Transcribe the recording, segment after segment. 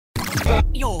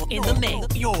You're in the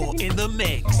mix. You're in the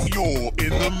mix. You're in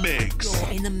the mix.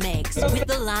 You're in the mix with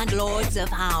the Landlords of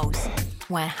House,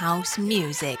 where house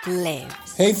music lives.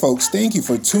 Hey folks, thank you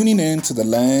for tuning in to the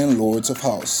Landlords of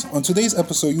House. On today's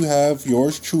episode, you have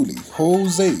yours truly,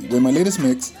 Jose, with my latest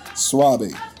mix,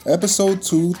 Suave, episode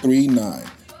 239.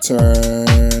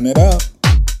 Turn it up.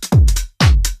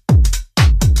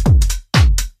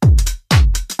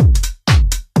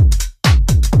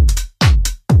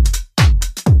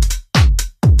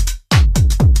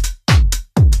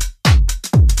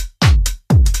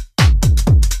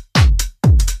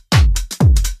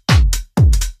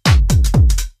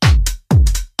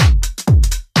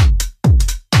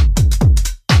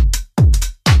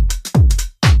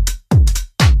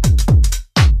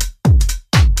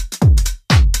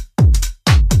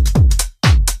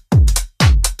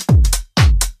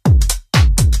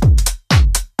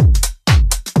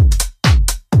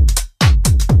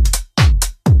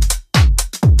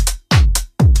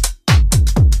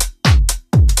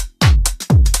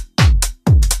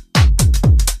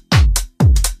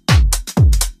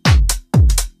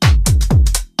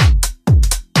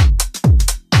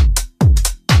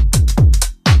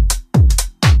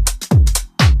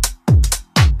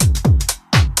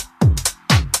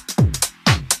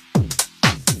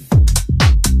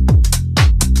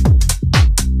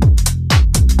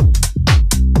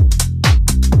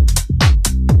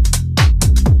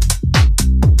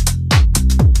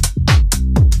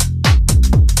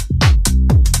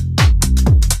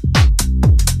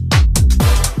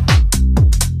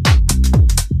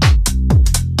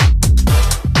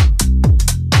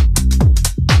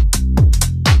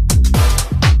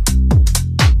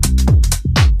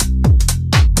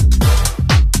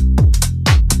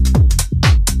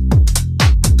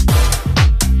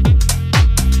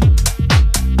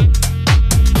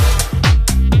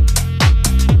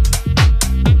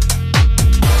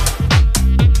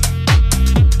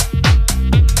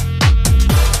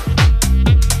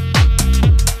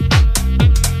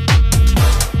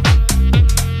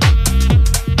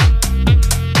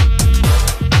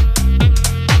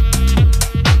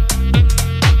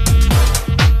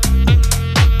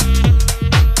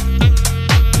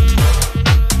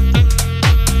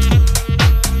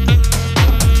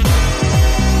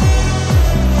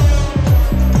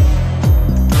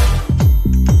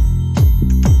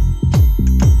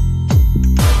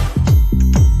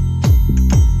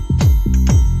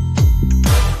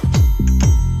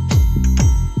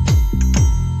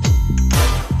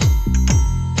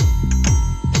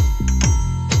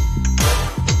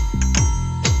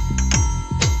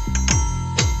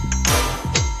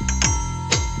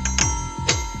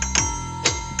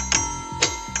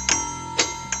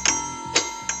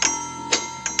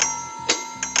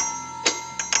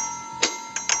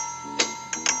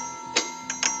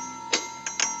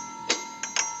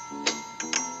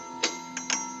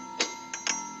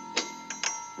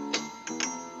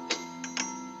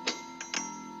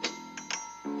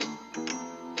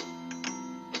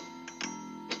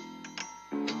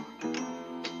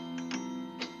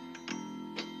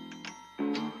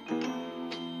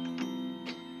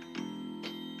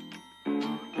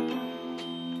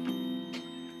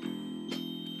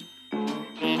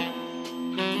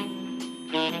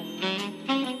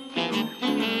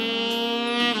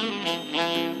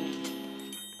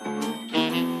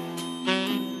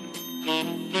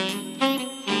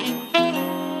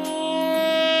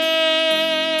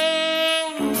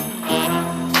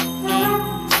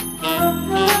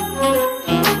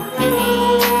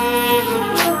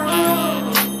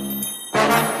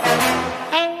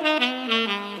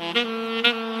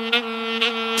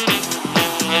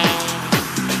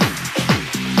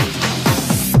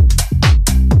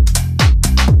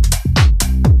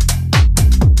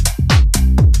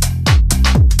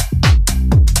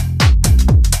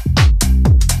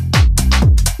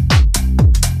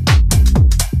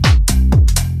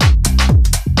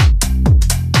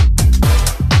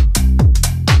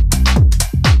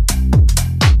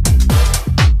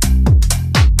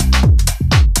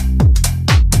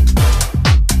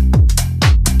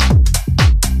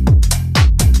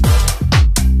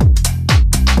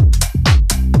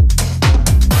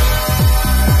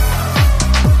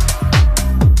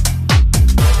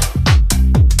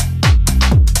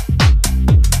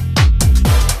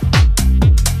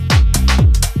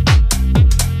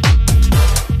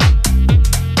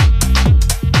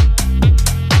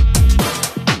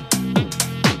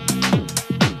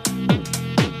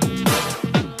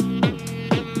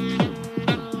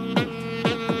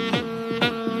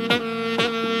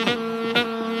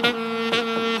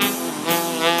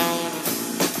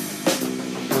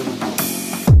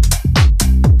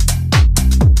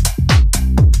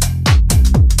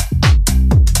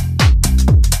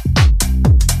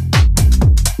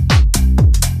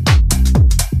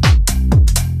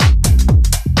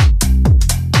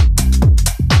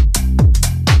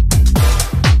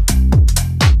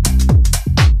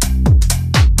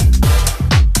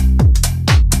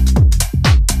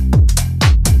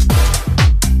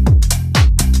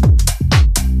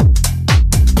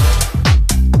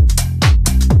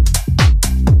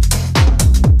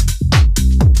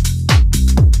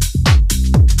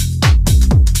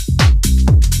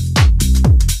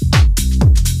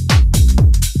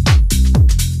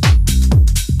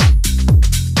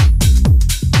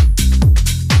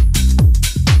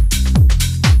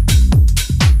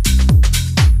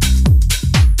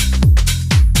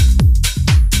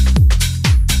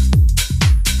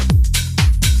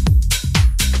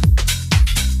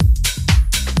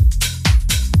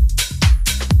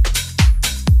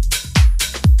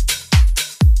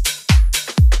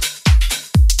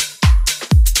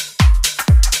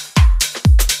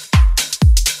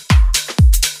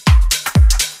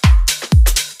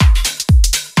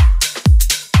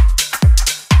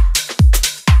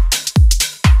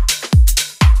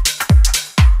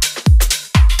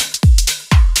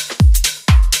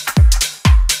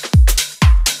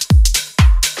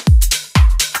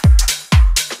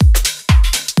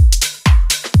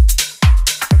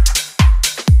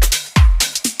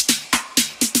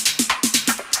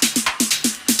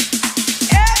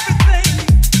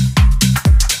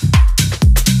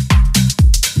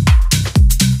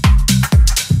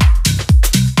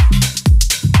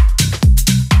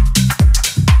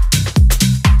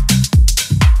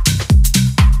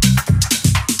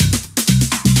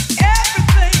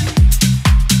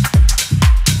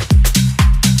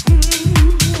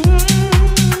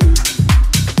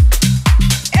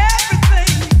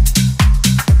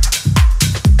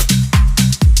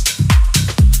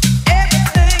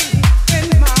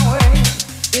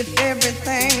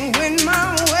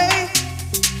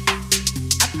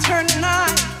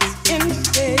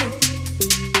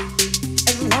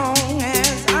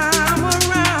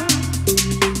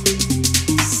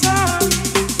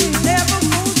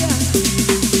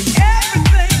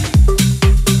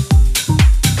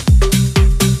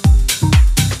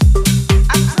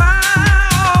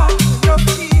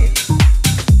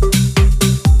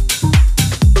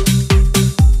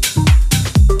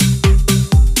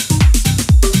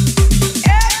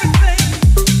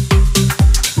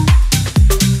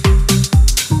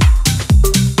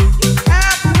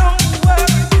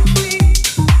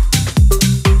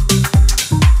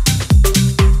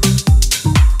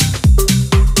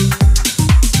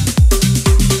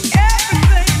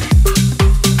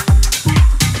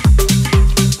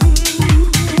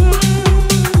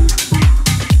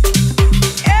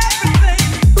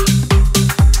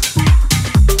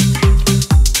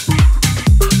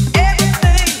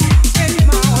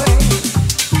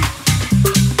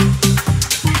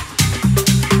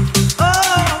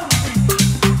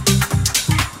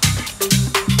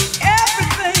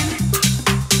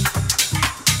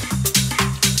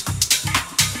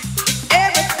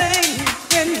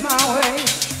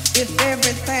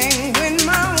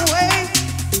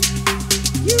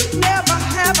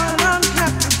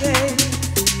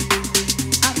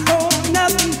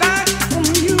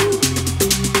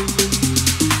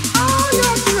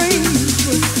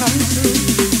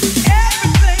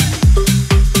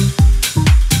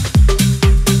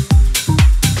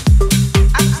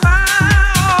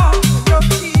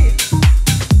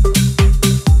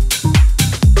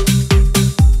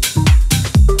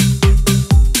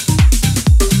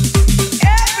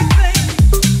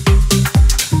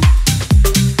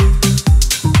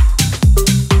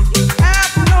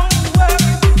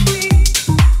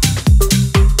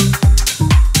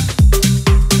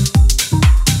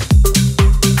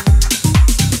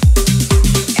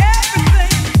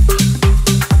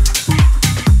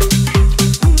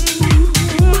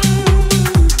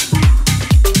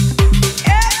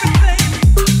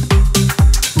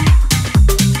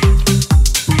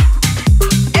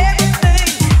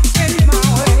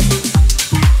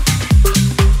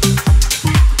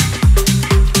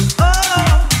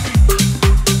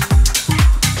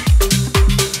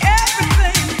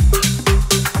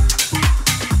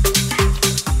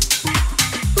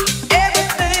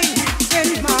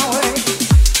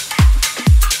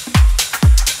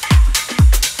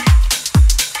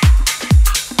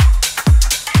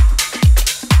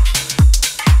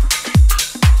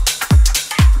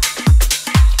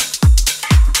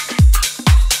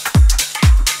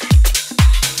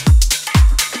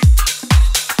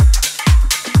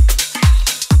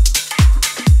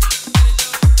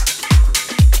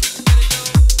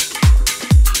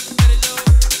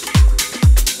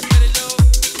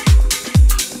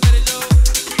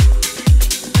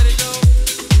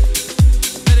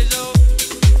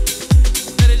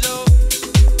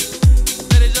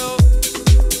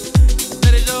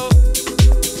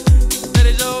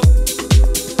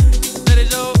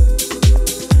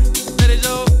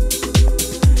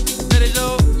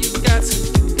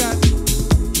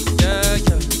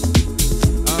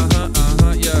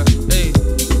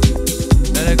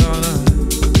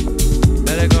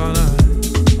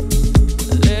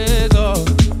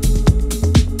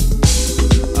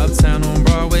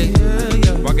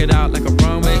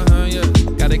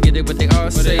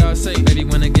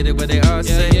 what they all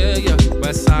say.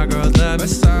 West side girls love me.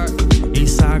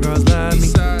 East side girls love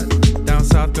me. Down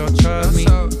south girl trust me.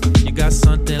 You got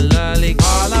something lovely.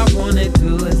 All I wanna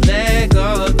do is let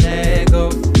go, let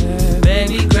go.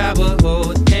 Baby, grab a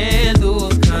hold and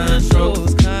lose control.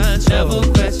 Never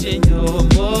question your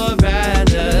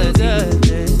morality.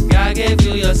 God gave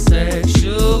you your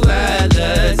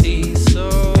sexuality,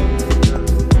 so.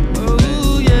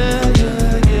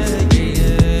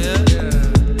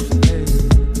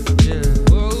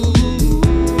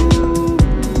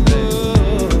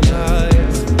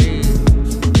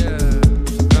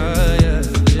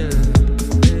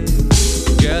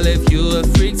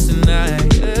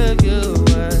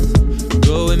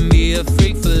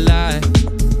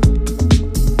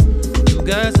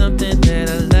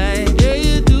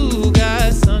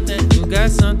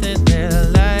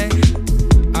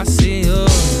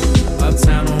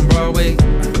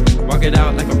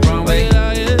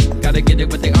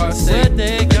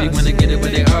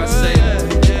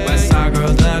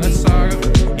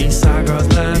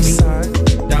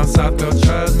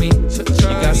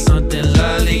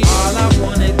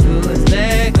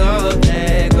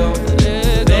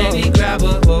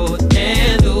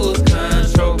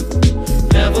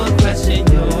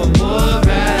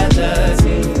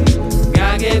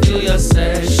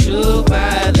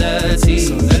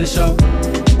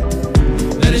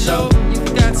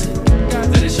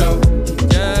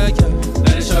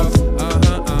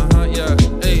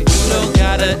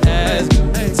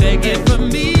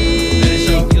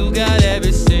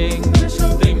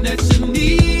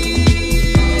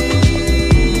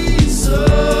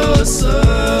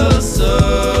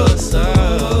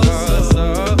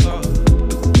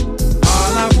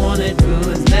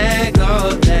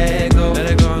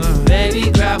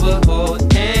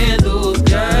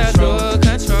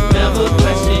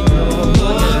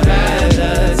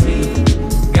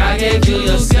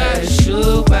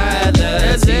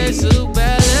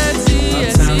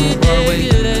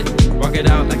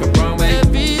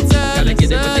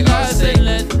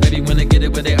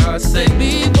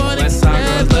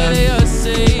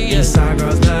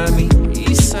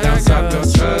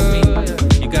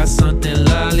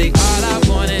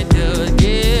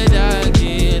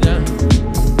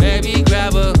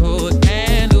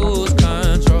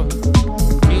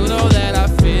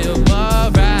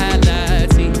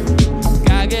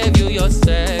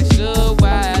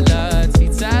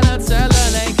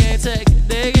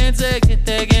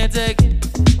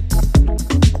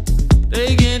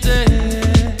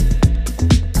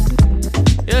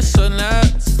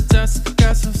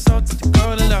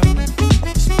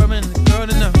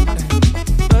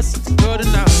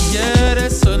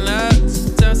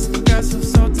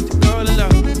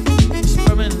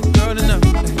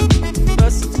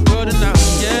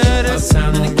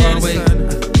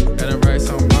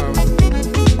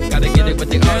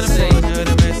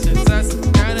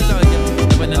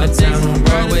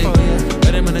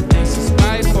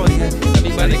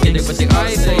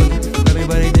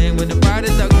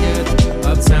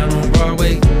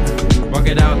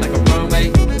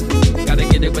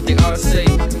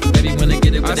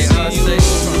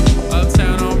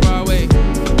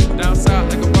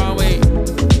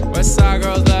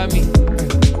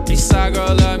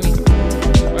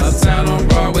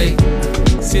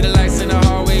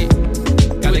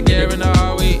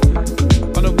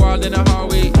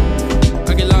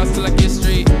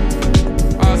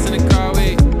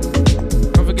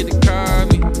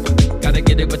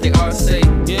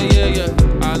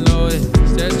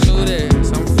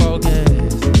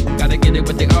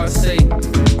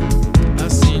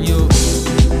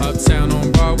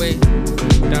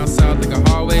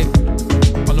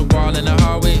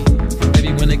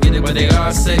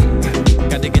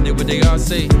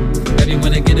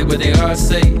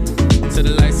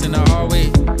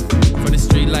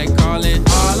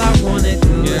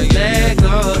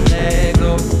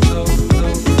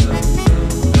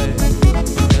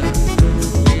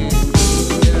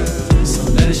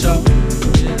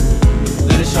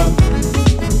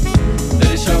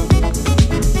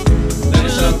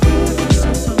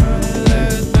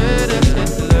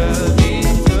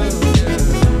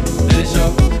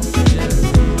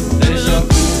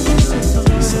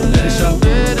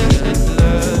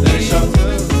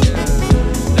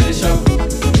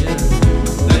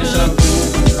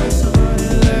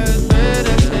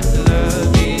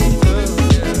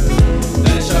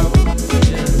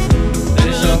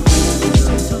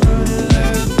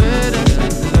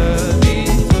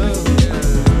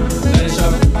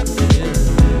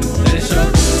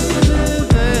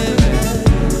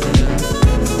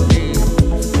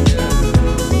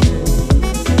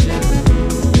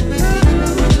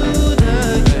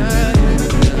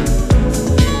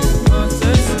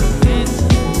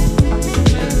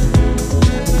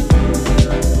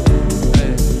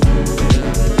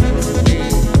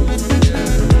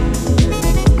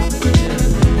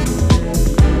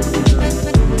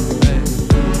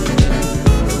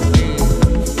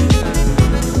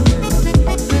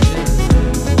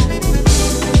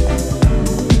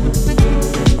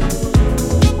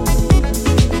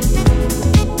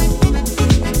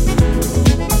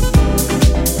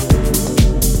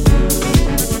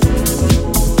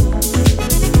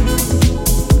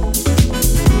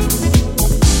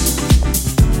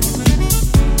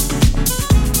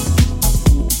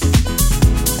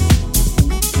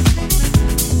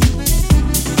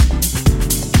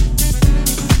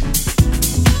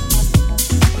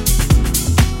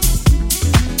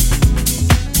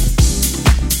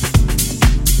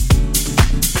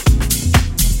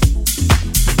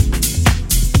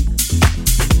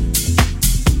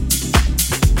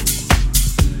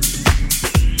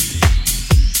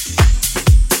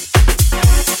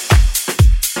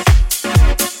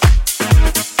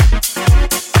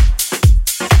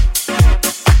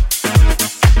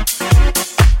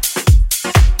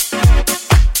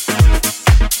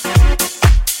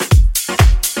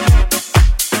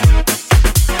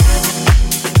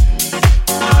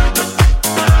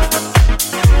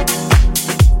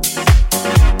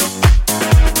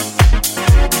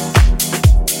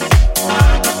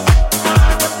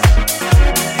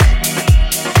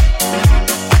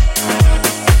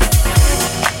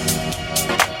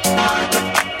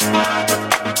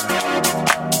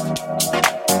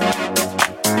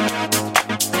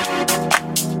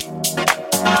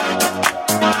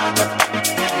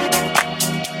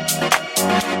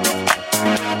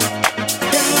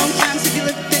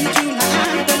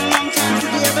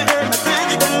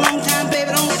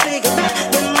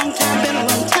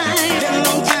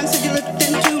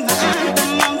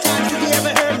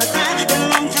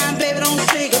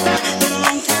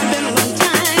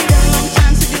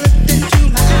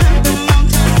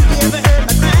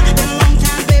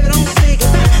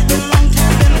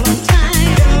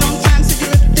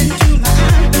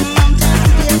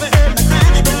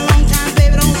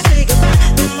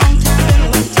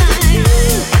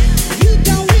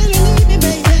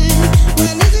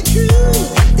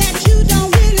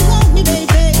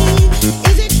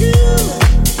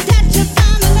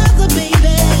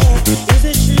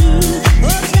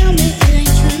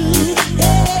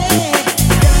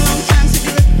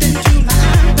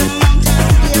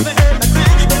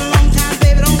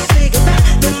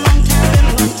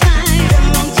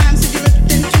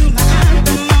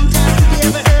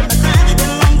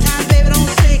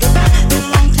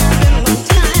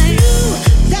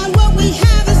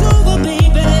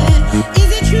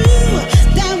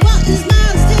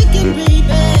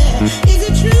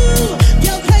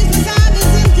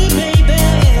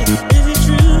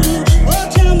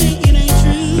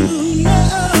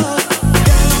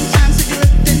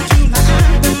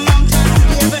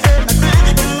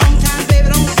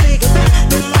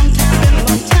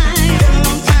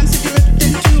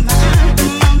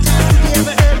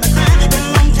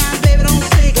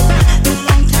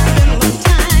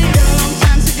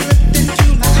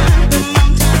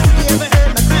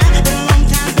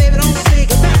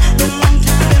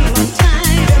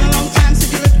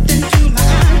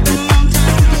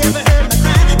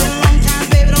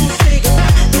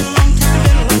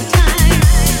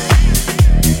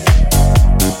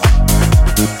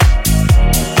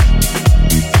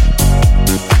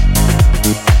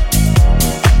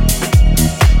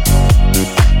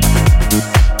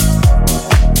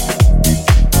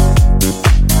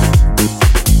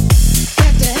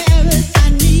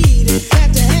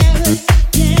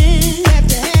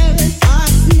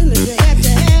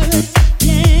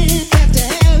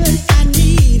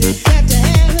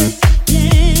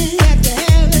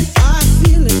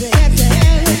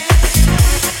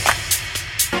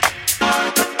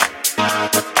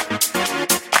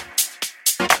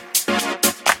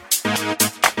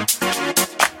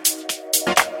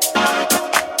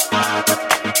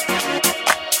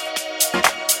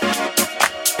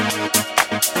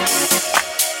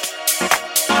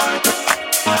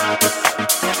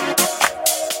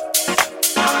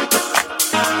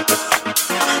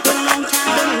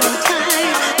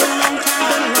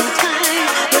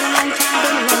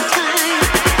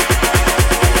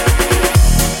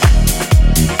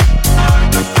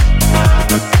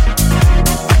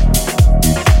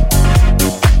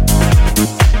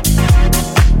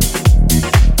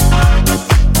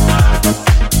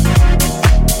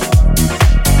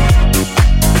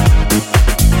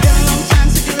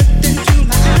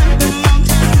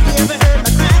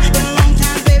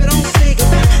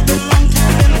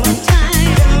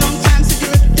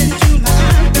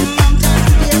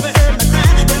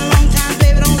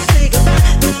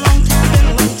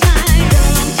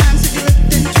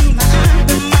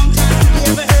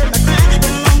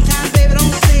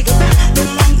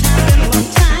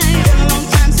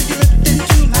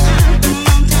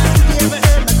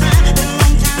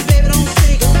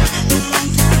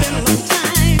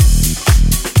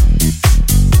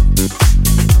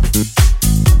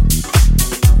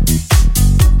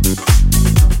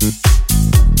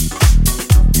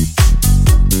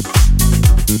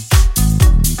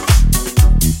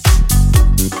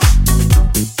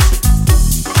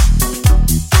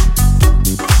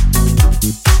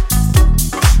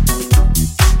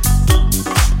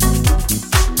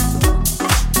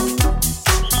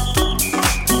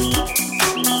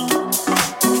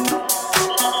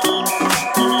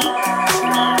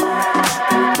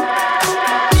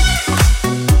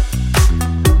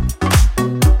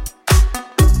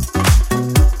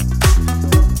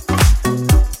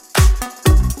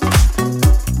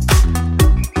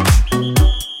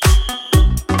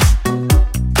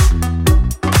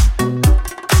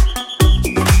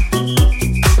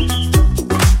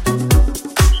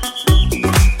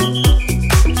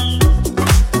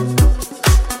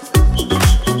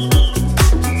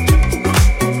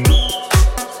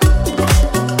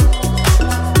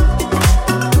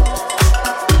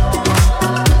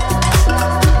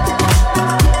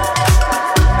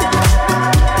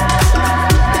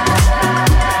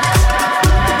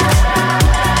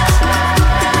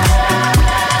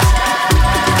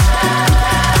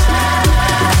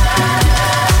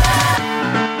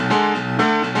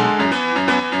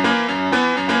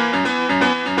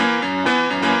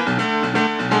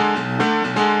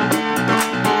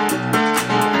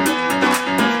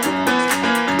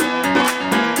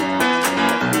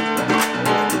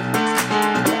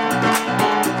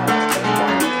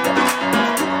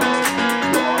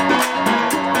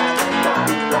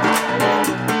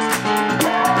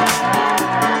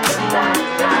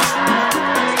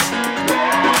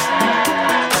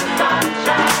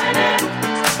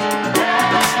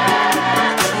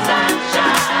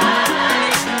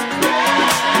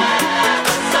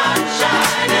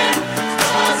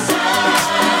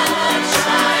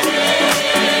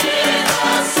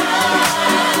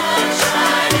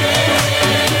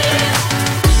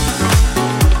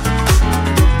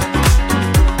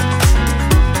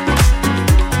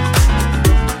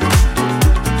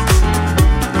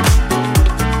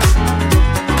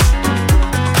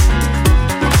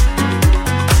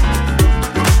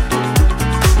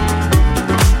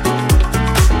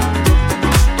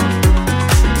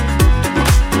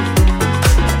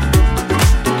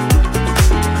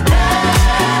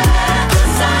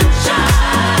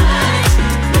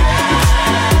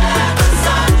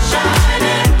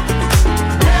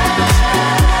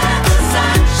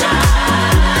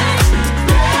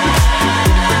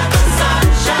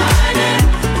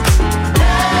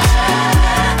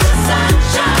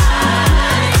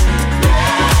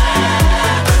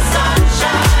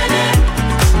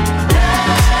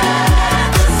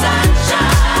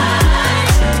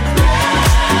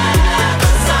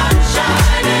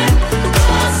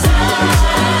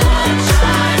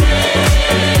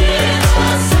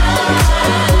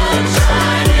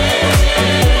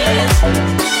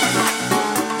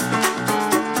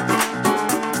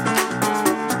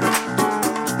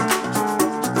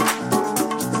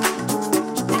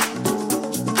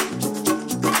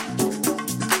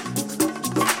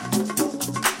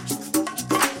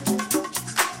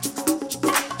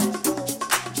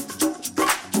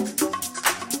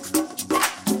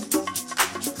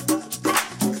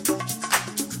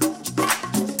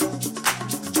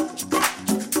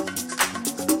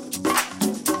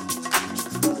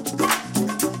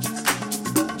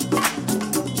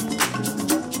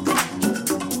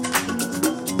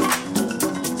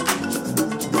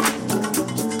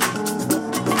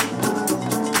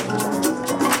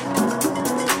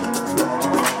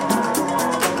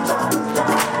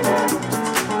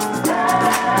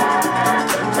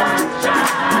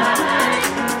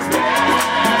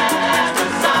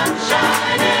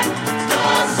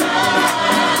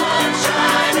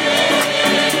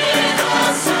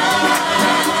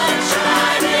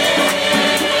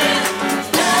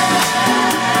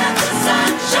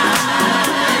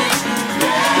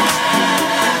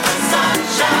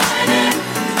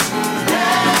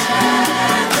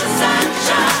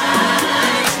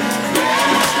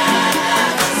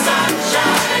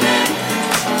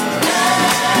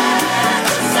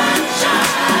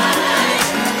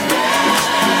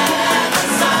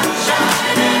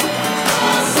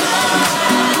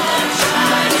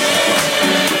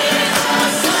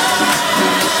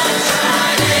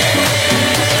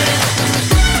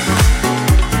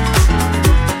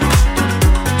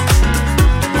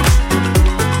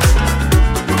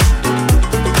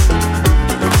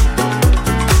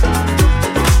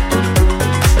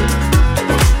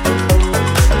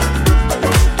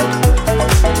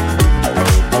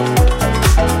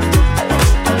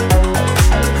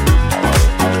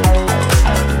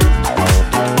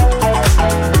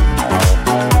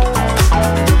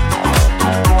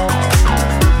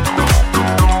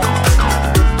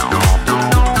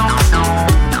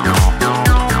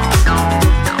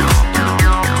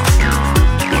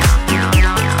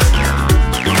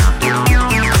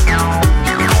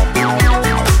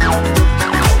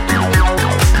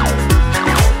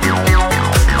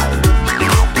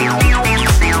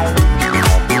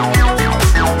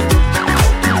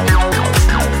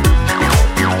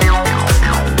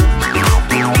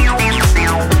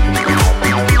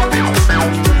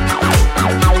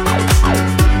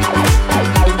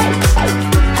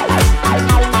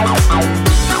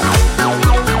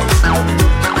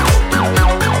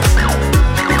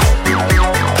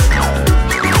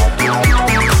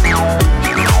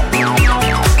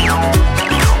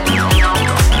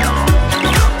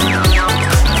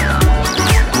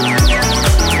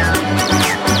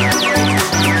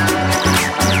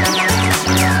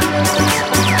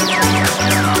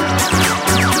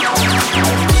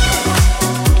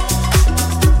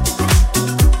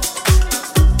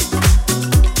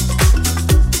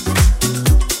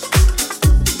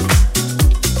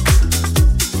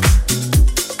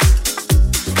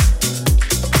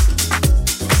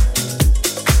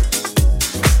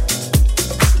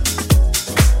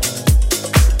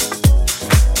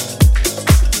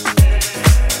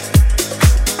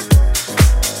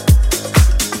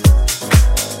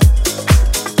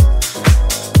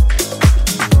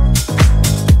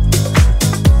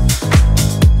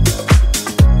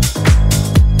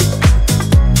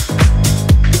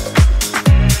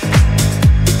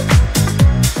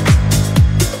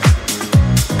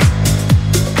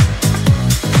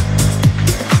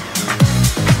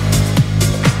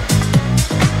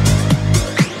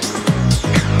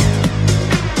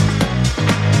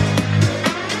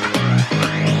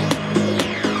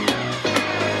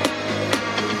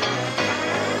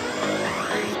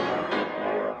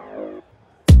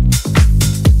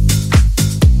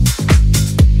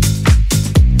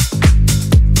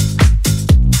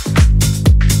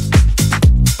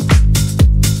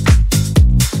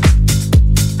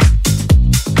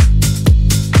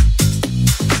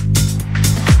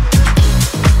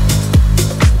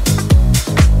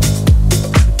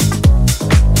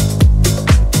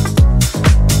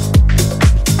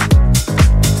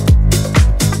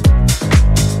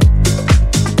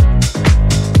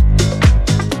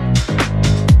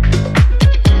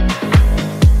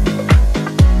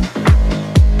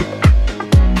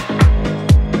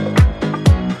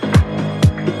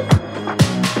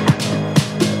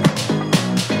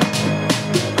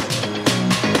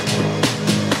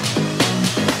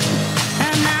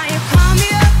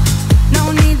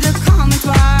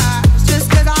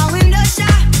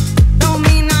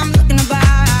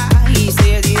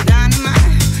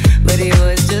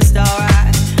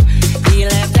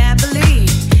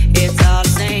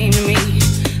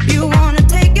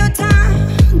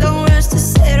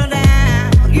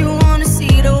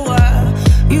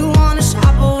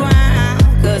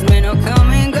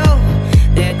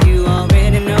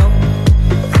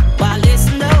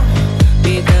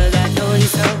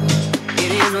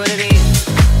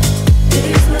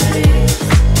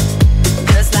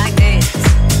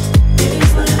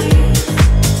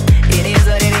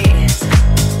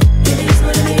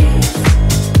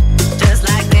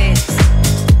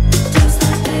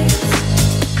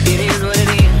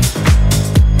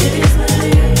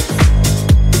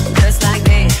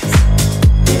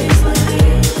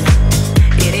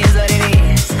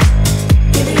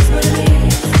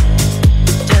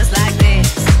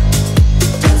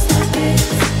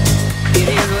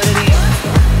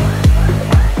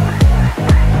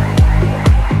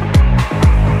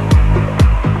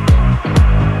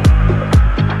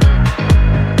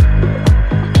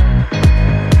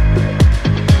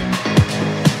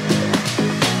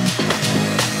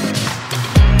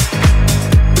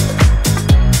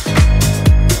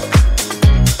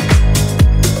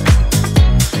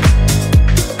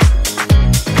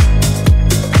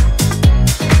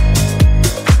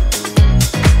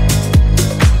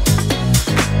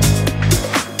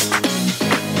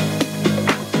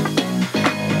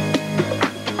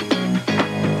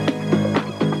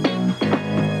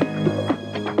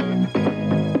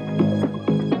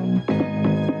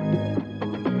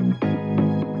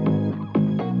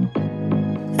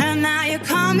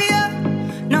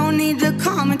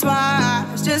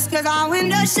 'cause our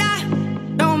window shut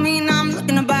don't mean I'm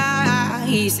looking to buy.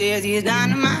 He says he's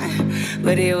dynamite,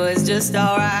 but it was just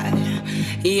alright.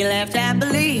 He left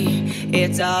happily,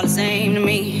 it's all the same to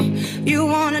me. You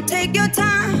wanna take your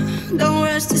time, don't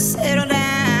rush to settle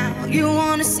down. You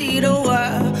wanna see the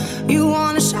world, you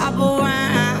wanna shop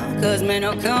around, 'cause men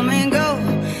will come and go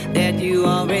that you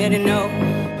already know.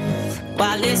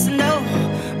 Why listen though,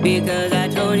 because I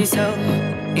told you so.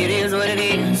 It is what it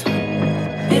is.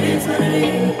 It is what it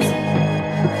is.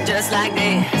 Just like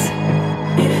this.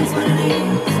 It is what it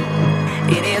is.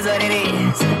 It is what it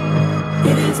is.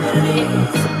 It is what it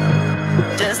is.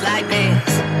 Just like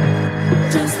this.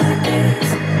 Just like this.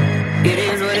 It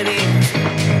is what it is.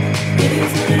 It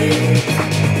is what it is.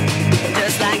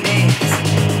 Just like this.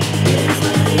 It is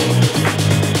what it is.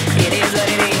 It is what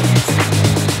it is.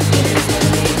 It is what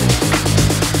it is.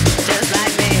 Just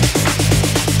like this.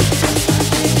 Just like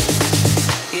this.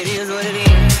 It is what it is.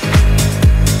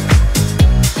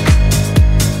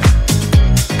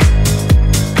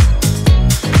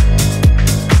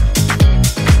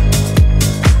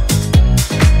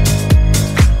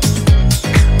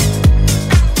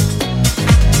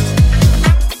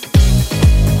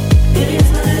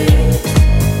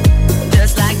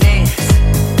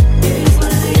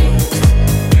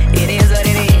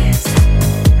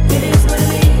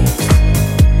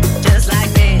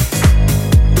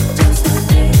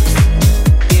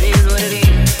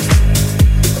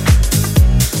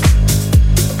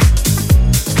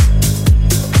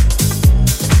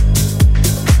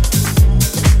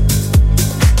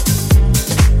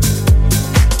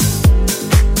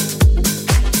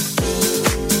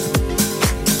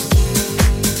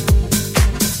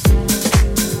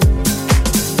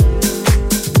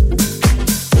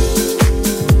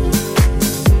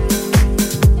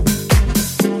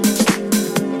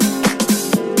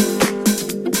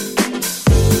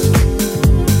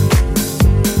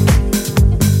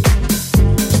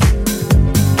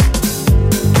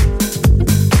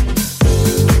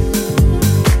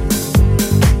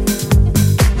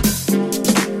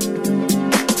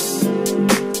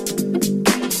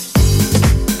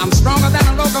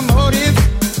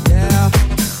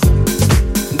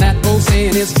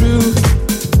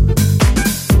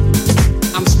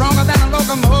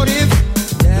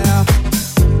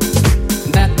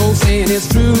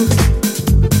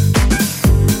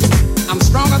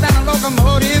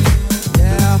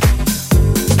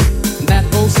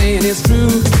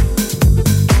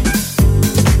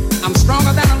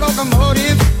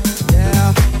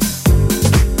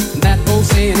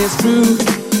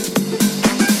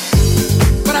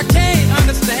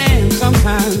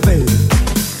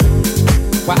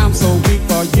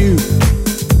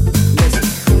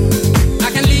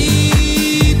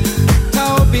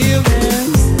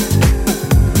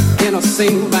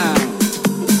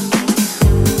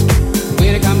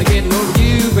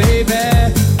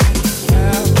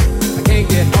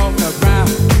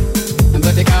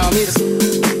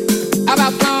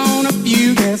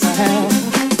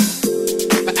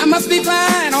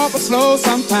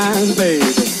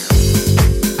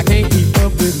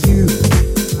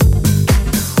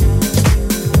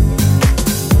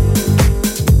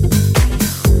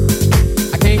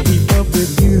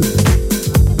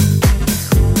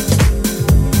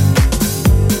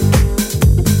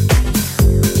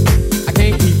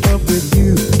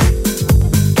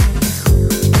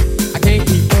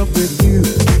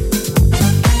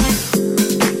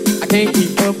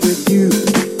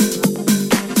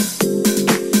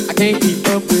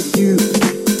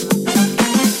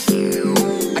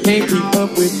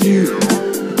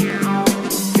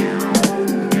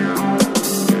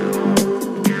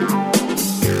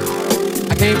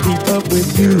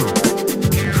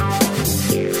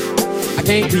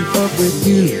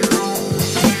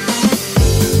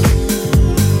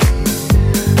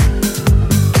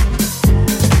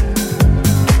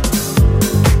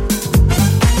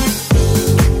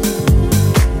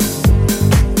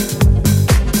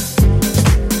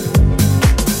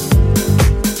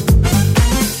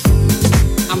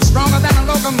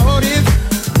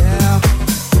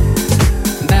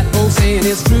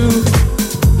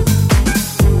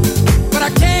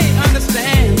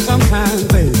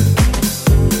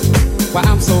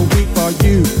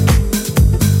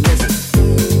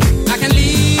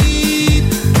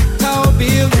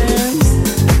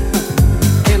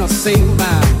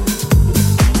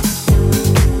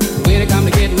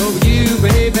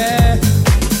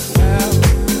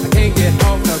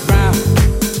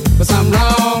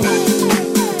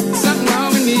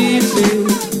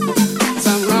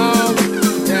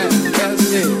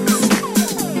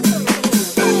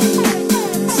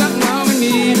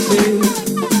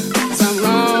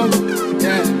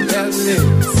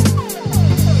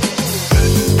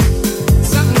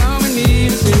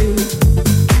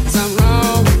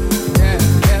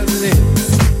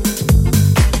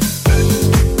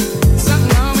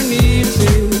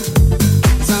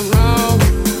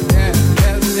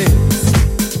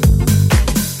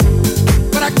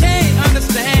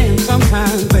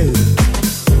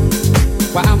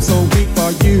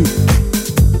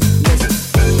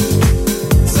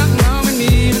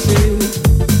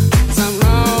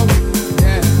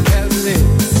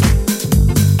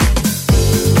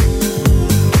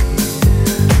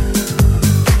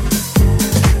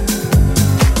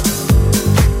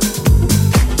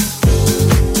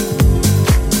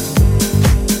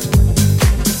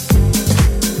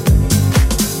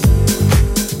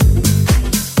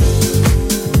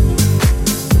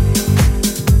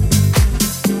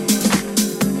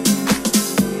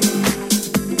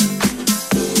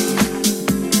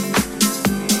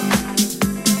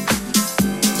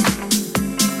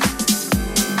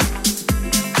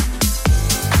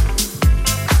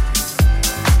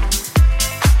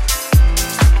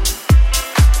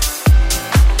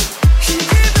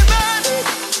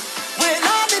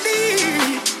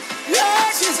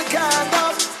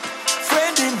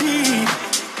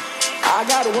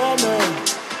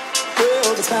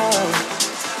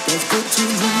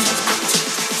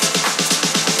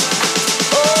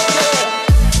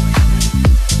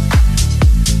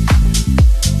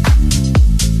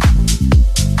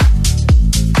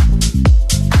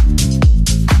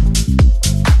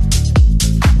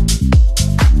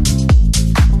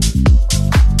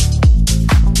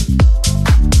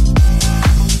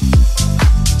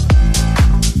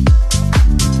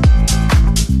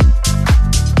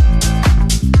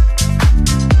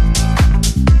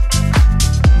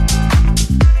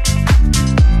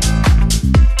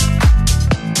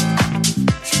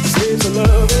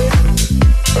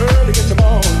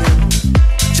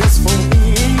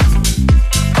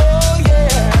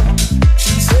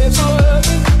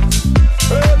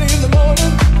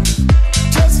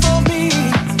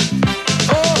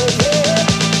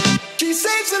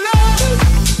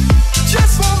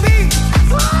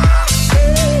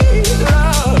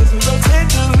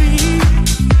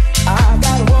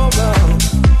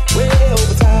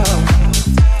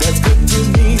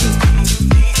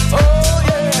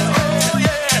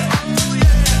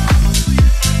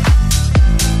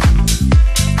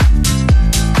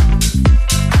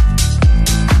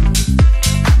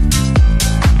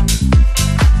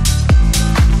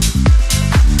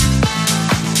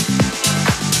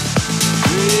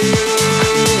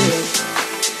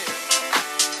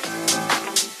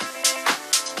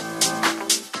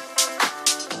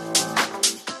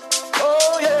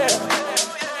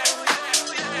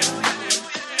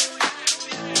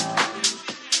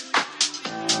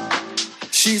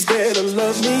 She's there to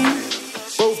love me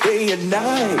both day and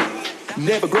night.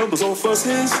 Never grumbles or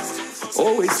fusses,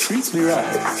 always treats me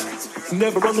right.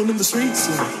 Never running in the streets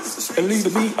and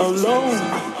leaving me alone.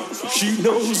 She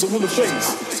knows the woman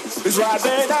face is right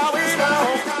there now we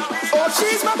know. Oh,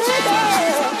 she's my baby,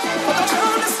 but don't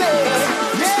you understand?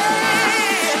 Yeah,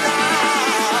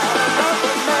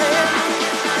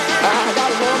 I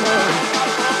got a woman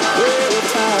way over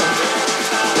time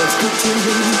that's good to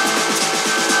me.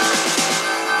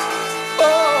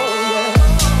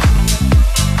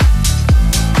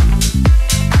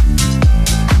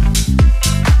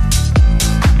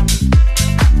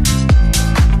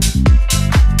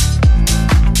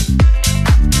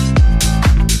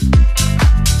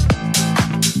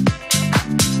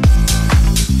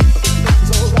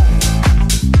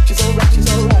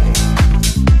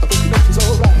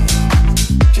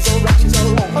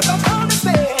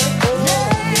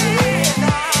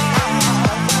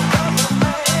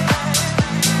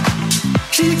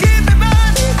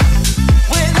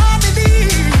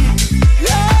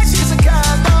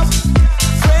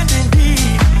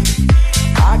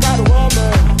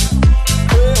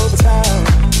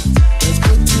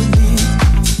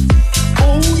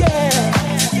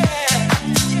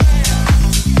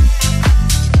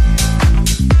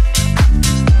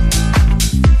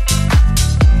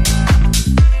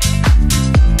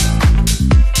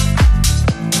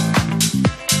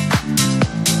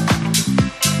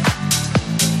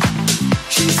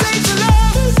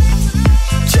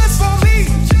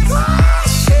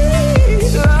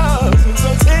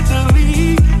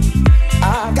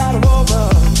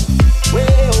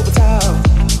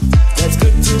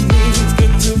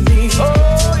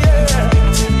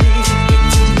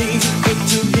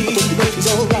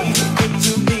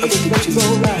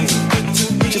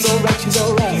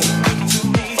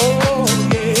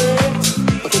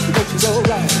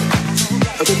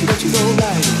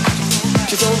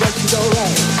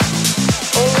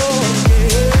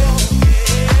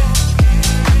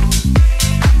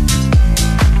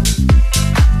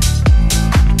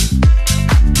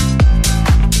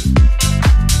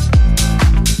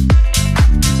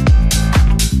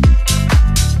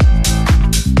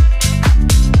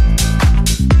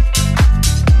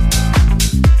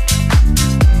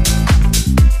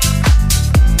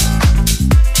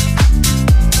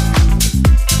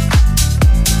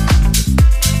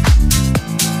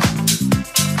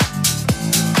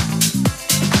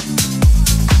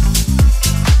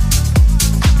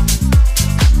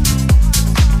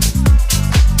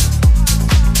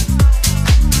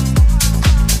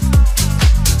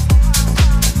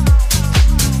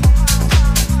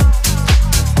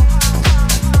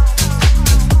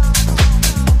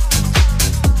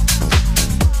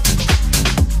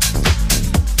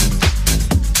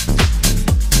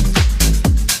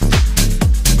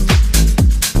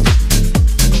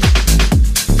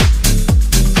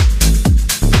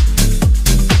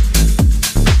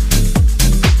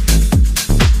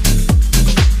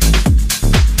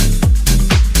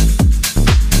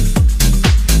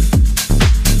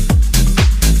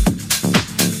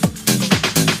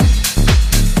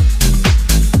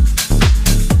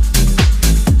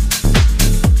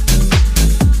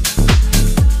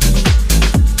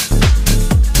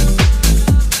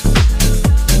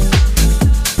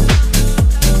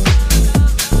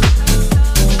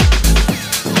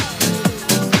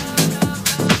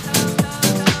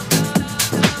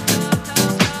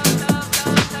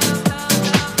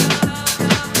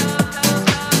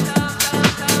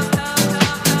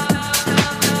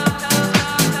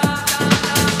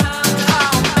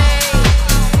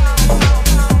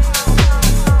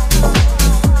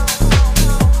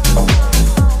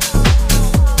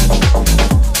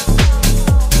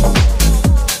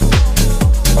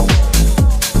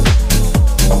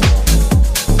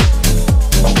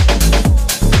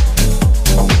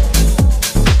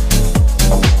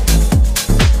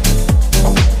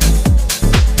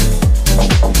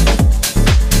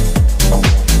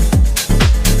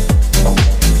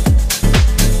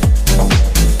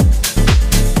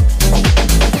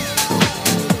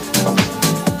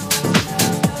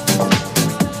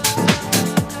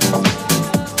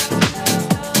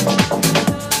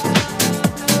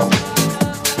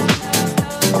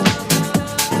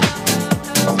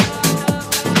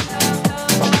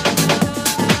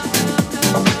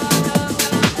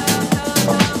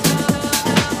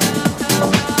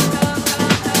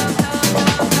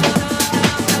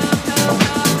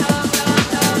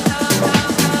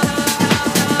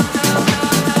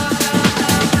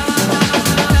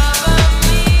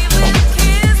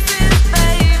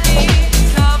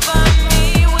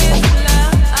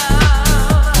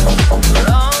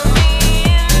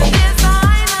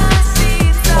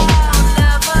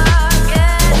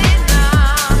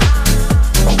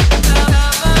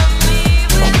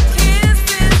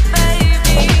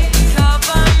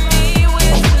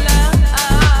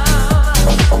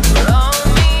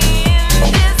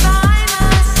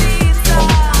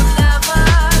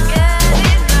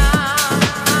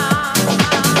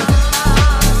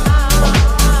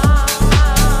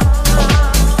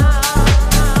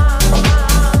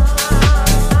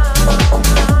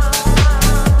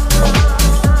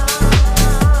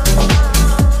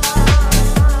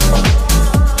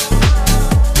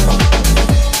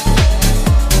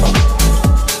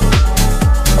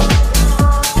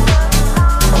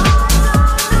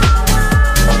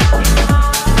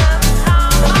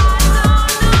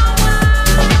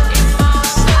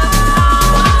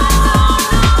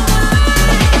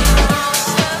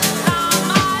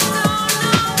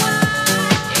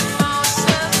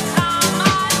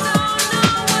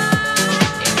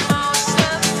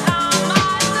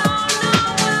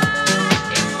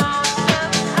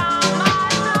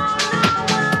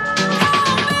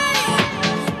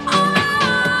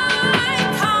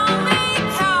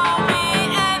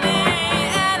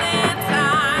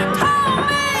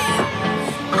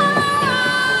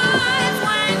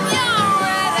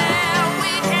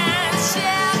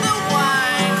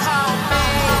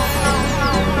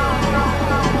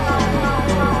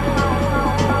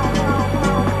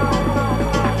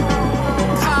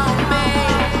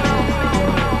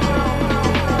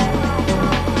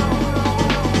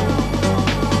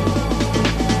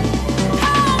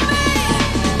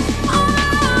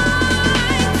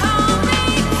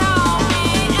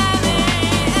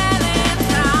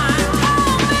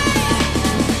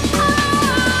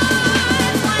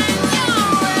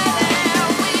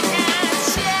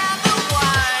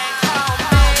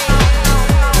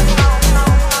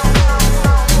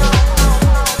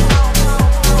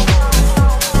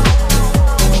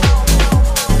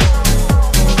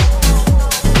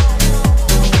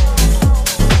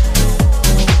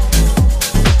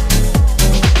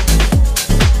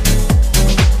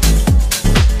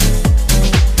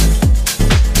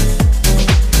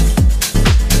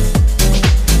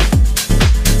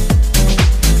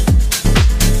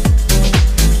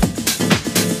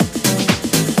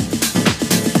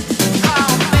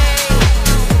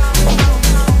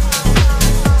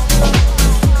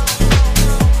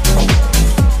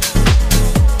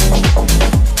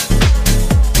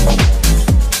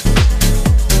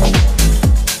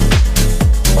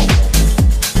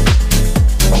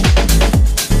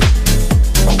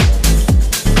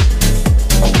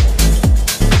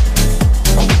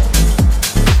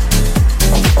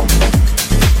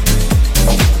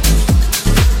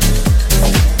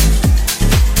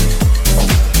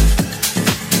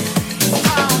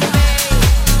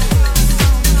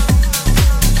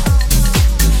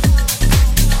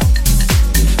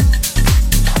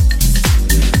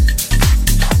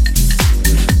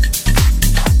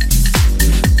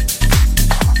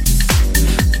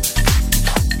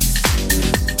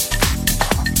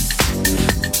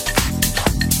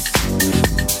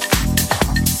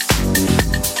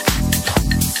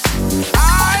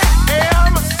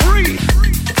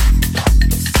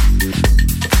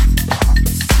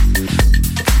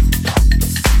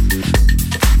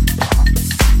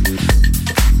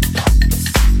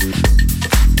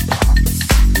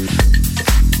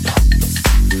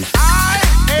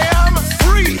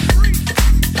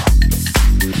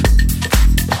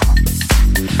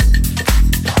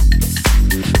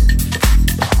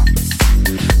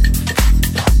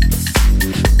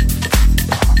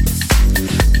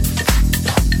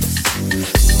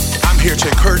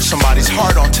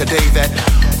 heart on today that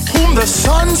whom the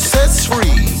Son sets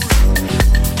free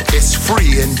is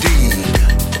free indeed.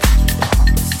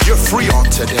 You're free on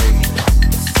today.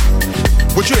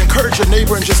 Would you encourage your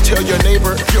neighbor and just tell your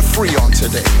neighbor you're free on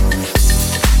today?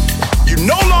 You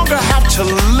no longer have to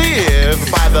live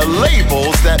by the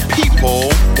labels that people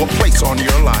will place on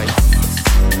your life.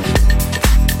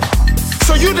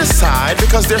 So you decide,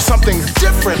 because there's something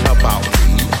different about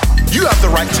me, you have the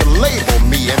right to label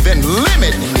me and then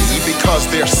limit me because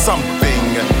there's something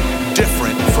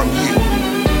different from you.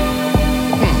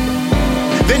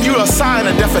 Then you assign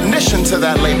a definition to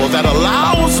that label that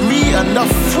allows me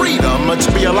enough freedom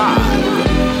to be alive,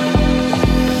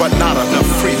 but not enough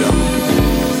freedom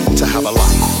to have a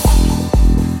life.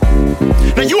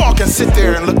 Now you all can sit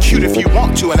there and look cute if you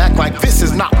want to and act like this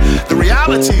is not the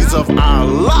realities of our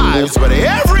lives, but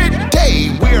every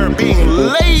day we are being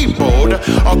labeled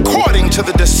according to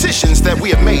the decisions that we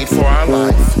have made for our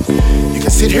life. You can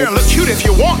sit here and look cute if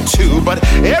you want to, but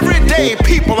every day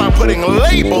people are putting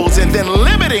labels and then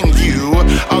limiting you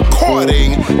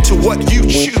according to what you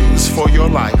choose for your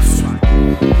life.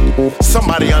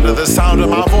 Somebody under the sound of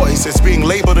my voice is being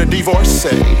labeled a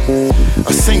divorcee,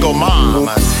 a single mom,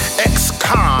 an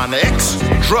ex-con,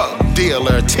 ex-drug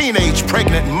dealer, teenage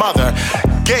pregnant mother,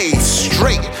 gay,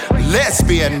 straight,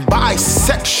 lesbian,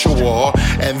 bisexual,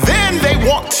 and then they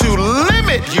want to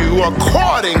limit you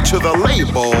according to the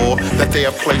label that they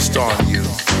have placed on you.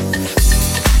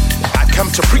 I come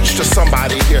to preach to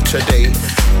somebody here today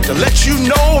to let you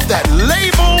know that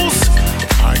labels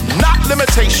are not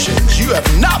limitations. You have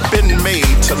not been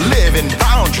made to live in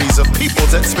boundaries of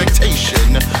people's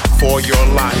expectation for your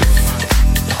life.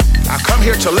 I come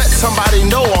here to let somebody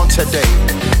know on today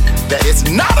that it's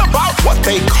not about what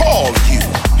they call you.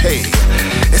 Hey,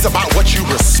 it's about what you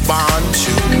respond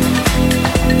to.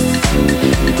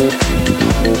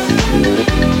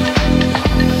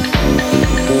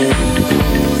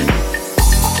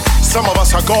 Some of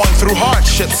us are going through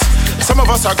hardships. Some of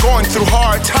us are going through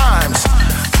hard times.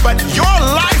 But your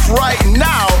life right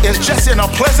now is just in a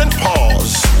pleasant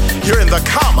pause. You're in the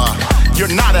comma.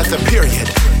 You're not at the period.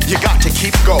 You got to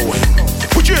keep going.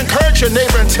 Would you encourage your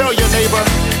neighbor and tell your neighbor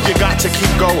you got to keep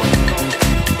going?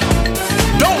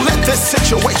 Don't let this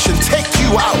situation take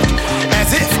you out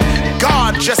as if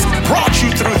God just brought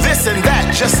you through this and that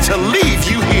just to leave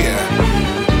you here.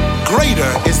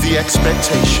 Greater is the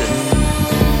expectation.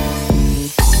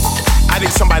 I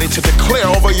need somebody to declare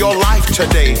over your life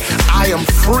today, I am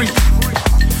free.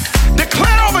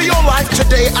 Declare over your life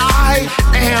today, I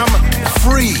am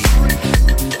free.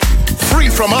 Free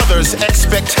from others'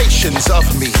 expectations of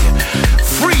me.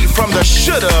 Free from the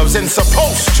should-haves and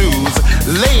supposed-tos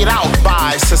laid out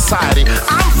by society.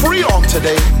 I'm free on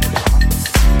today.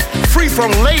 Free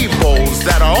from labels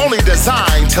that are only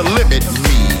designed to limit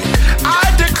me. I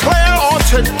declare on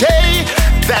today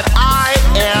that I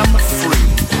am free.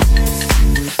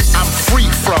 I'm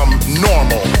free from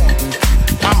normal.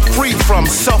 I'm free from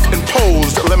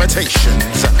self-imposed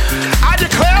limitations. I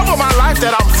declare over my life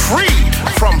that I'm free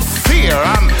from fear.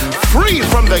 I'm free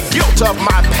from the guilt of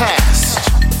my past.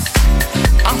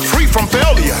 I'm free from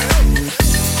failure.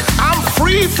 I'm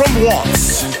free from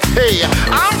wants. Hey,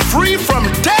 I'm free from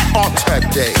debt on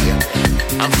today.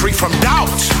 I'm free from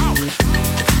doubt.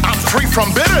 I'm free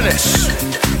from bitterness.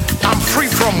 I'm free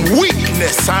from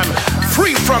weakness. I'm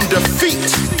free from defeat.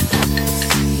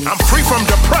 I'm free from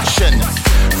depression.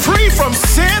 Free from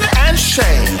sin and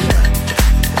shame.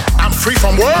 I'm free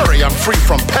from worry. I'm free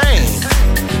from pain.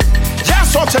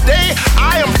 Yes, on today,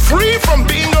 I am free from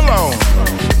being alone.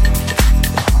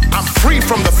 I'm free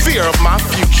from the fear of my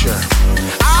future.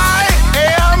 I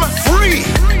am free.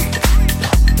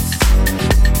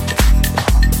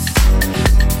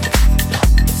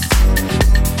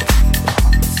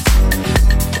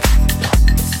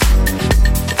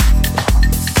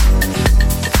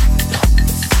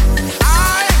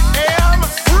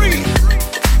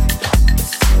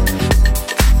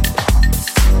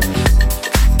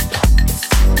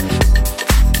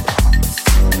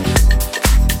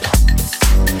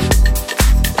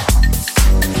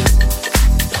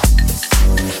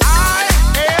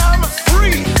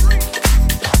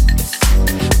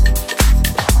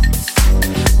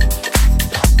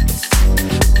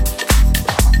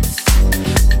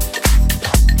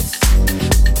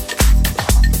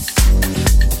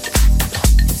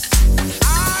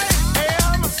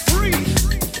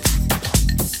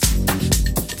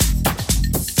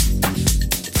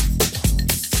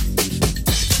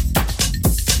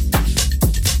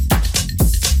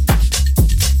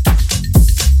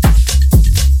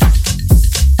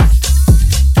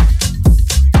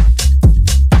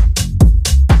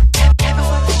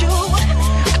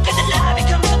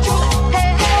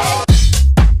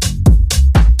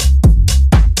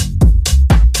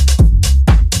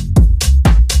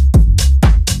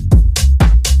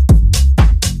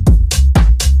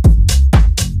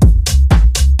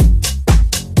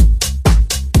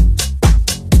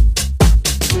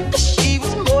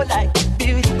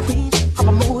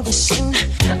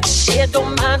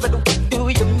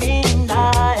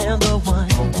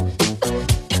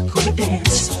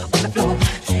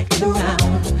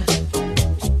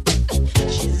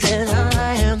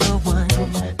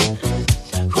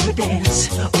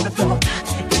 on the floor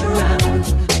and around.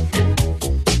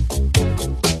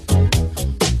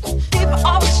 People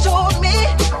always told me,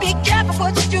 be careful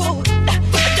what you do.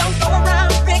 Don't go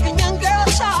around breaking young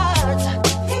girls' hearts.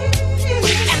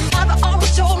 And mother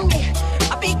always told me,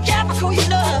 be careful who you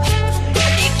love.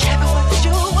 Be careful what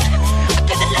you do.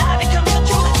 Cause the lie becomes the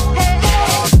truth. Hey.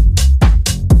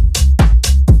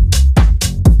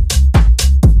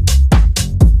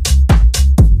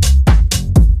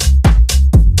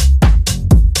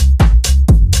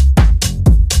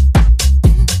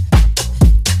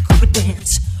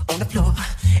 Dance on the floor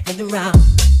and around.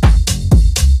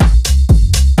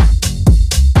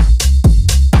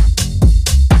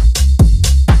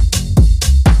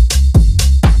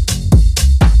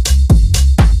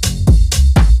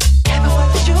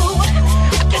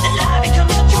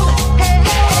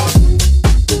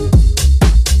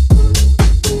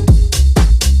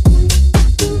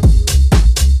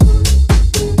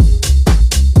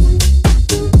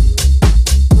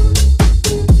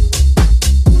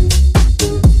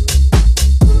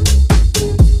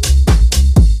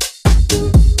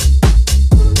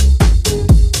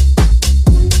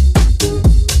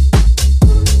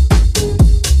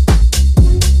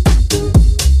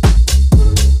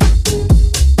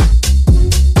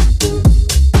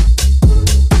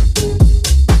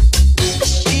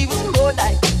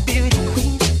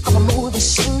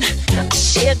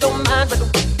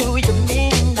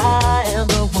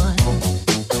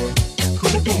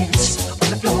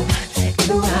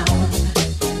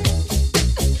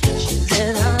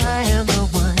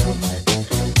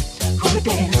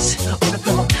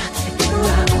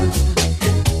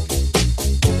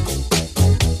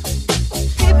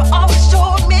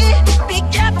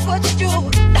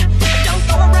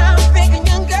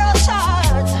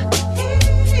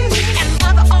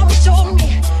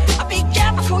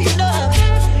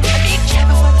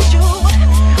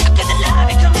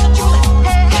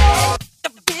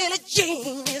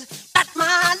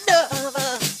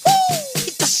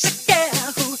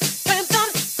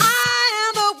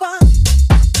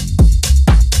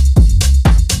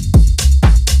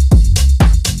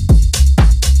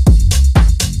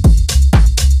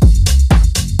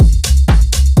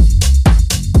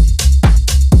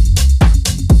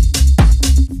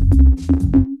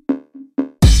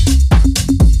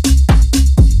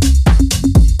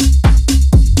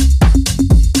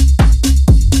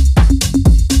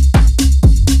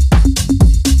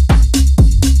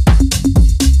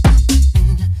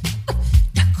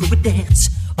 Dance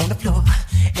on the floor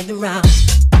and around.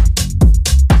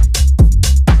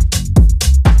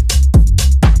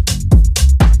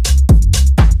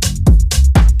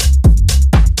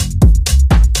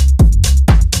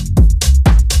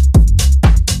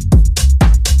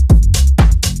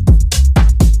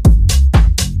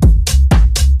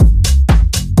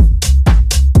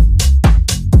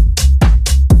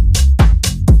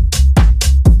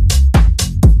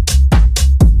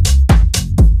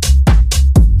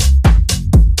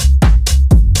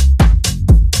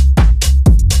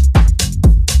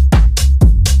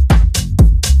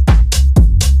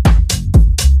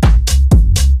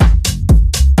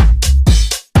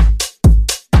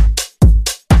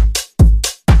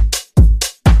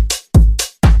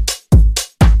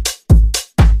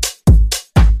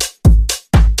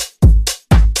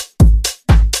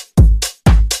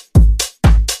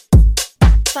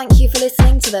 Thank you for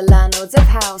listening to the Landlords of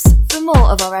House. For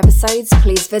more of our episodes,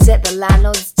 please visit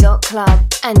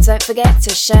thelandlords.club. And don't forget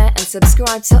to share and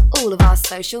subscribe to all of our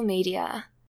social media.